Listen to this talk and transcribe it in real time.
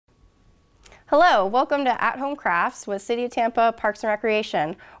Hello, welcome to At Home Crafts with City of Tampa Parks and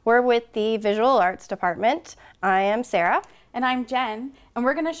Recreation. We're with the Visual Arts Department. I am Sarah. And I'm Jen, and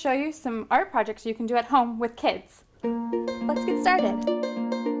we're going to show you some art projects you can do at home with kids. Let's get started.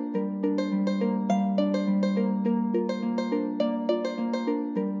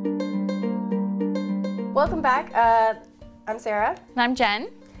 Welcome back. I'm Sarah. And I'm Jen.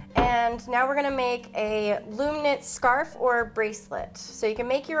 And now we're going to make a loom knit scarf or bracelet. So you can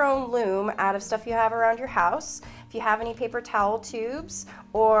make your own loom out of stuff you have around your house. If you have any paper towel tubes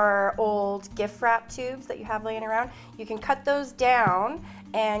or old gift wrap tubes that you have laying around, you can cut those down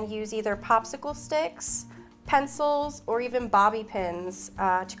and use either popsicle sticks, pencils, or even bobby pins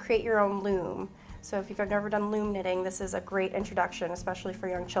to create your own loom. So if you've never done loom knitting, this is a great introduction, especially for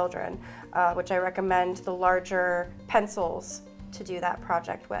young children, which I recommend the larger pencils to do that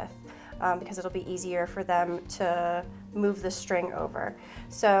project with because it'll be easier for them to move the string over.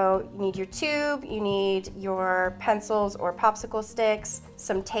 So you need your tube, you need your pencils or popsicle sticks,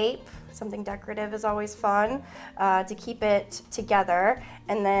 some tape, something decorative is always fun to keep it together,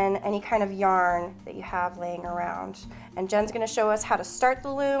 and then any kind of yarn that you have laying around. And Jen's going to show us how to start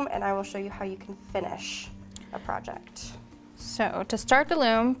the loom, and I will show you how you can finish a project. So to start the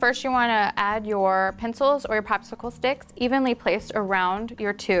loom, first you want to add your pencils or your popsicle sticks evenly placed around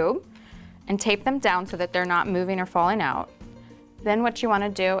your tube and tape them down so that they're not moving or falling out. Then what you want to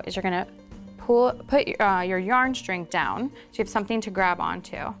do is you're going to put your yarn string down so you have something to grab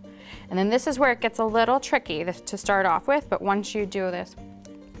onto. And then this is where it gets a little tricky to start off with, but once you do this,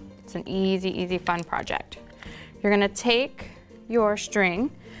 it's an easy, fun project. You're going to take your string,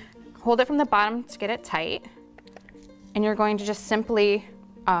 hold it from the bottom to get it tight, and you're going to just simply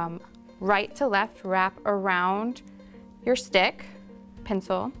right to left wrap around your stick,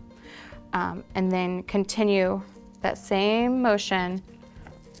 pencil, and then continue that same motion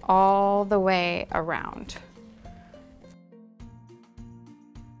all the way around.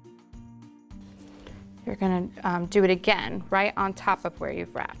 You're going to do it again right on top of where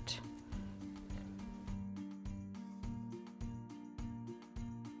you've wrapped.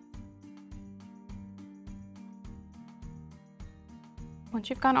 Once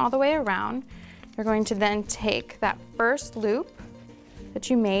you've gone all the way around, you're going to then take that first loop that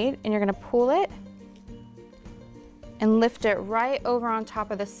you made and you're going to pull it and lift it right over on top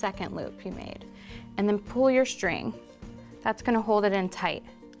of the second loop you made. And then pull your string. That's going to hold it in tight.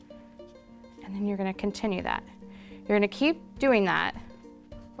 And then you're going to continue that. You're going to keep doing that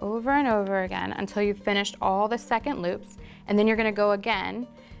over and over again until you've finished all the second loops, and then you're going to go again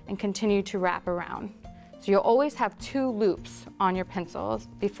and continue to wrap around. So you'll always have two loops on your pencils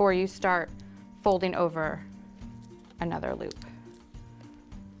before you start folding over another loop.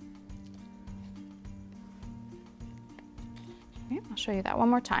 Okay, I'll show you that one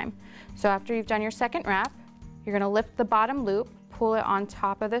more time. So after you've done your second wrap, you're going to lift the bottom loop, pull it on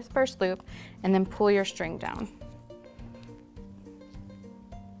top of this first loop, and then pull your string down.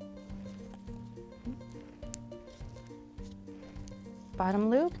 Bottom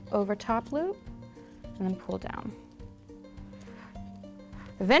loop over top loop, and then pull down.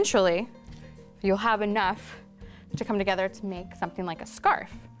 Eventually, you'll have enough to come together to make something like a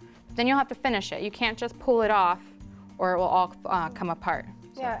scarf. Then you'll have to finish it. You can't just pull it off or it will all come apart.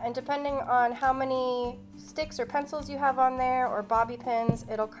 So. Yeah, and depending on how many sticks or pencils you have on there or bobby pins,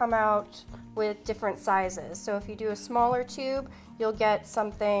 it'll come out with different sizes. So if you do a smaller tube, you'll get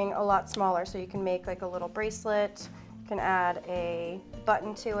something a lot smaller. So you can make like a little bracelet, you can add a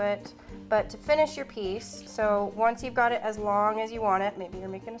button to it. But to finish your piece, so once you've got it as long as you want it, maybe you're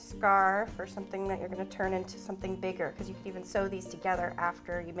making a scarf or something that you're going to turn into something bigger, because you can even sew these together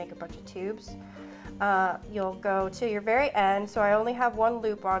after you make a bunch of tubes. You'll go to your very end. So I only have one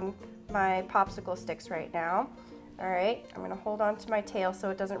loop on my popsicle sticks right now. All right, I'm going to hold on to my tail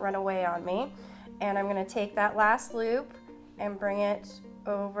so it doesn't run away on me. And I'm going to take that last loop and bring it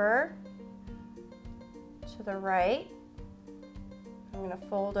over to the right. I'm going to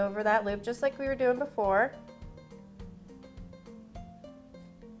fold over that loop just like we were doing before,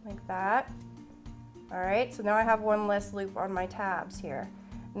 like that. All right, so now I have one less loop on my tabs here.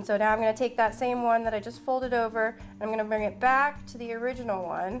 And so now I'm going to take that same one that I just folded over, and I'm going to bring it back to the original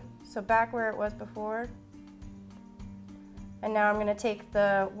one, so back where it was before. And now I'm going to take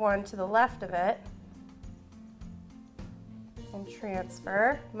the one to the left of it and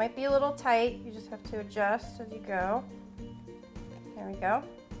transfer. It might be a little tight, you just have to adjust as you go. There we go.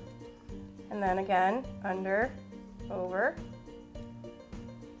 And then again, under, over.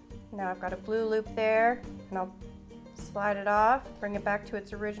 Now I've got a blue loop there, and I'll slide it off, bring it back to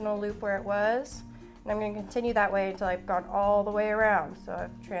its original loop where it was, And I'm going to continue that way until I've gone all the way around. So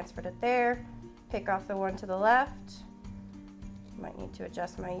I've transferred it there, pick off the one to the left. Might need to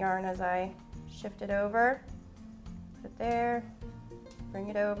adjust my yarn as I shift it over. Put it there, bring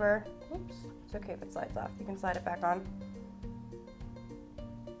it over. Oops, it's okay if it slides off. You can slide it back on.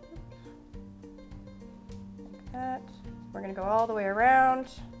 Like that. We're going to go all the way around.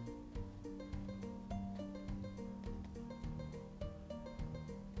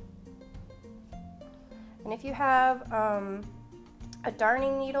 And if you have a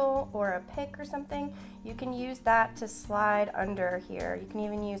darning needle or a pick or something, you can use that to slide under here. You can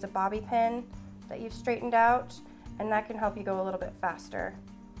even use a bobby pin that you've straightened out, and that can help you go a little bit faster.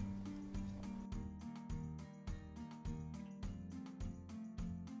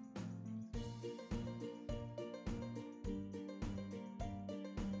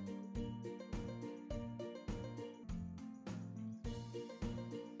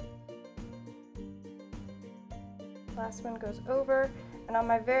 Last one goes over, and on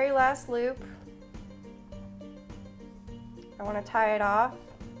my very last loop, I want to tie it off.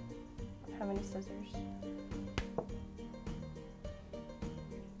 I don't have any scissors,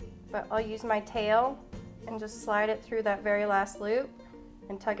 but I'll use my tail and just slide it through that very last loop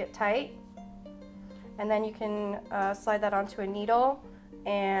and tug it tight. And then you can slide that onto a needle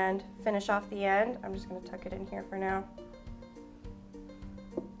and finish off the end. I'm just going to tuck it in here for now.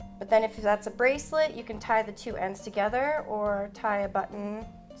 But then if that's a bracelet, you can tie the two ends together, or tie a button,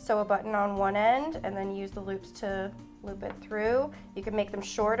 sew a button on one end and then use the loops to loop it through. You can make them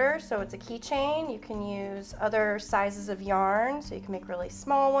shorter, so it's a keychain. You can use other sizes of yarn, so you can make really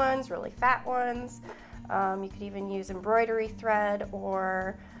small ones, really fat ones. You could even use embroidery thread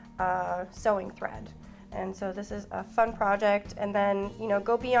or sewing thread. And so this is a fun project. And then, you know,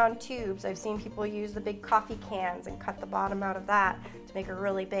 go beyond tubes. I've seen people use the big coffee cans and cut the bottom out of that to make a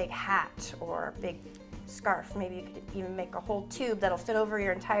really big hat or a big scarf. Maybe you could even make a whole tube that'll fit over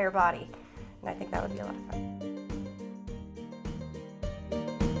your entire body. And I think that would be a lot of fun.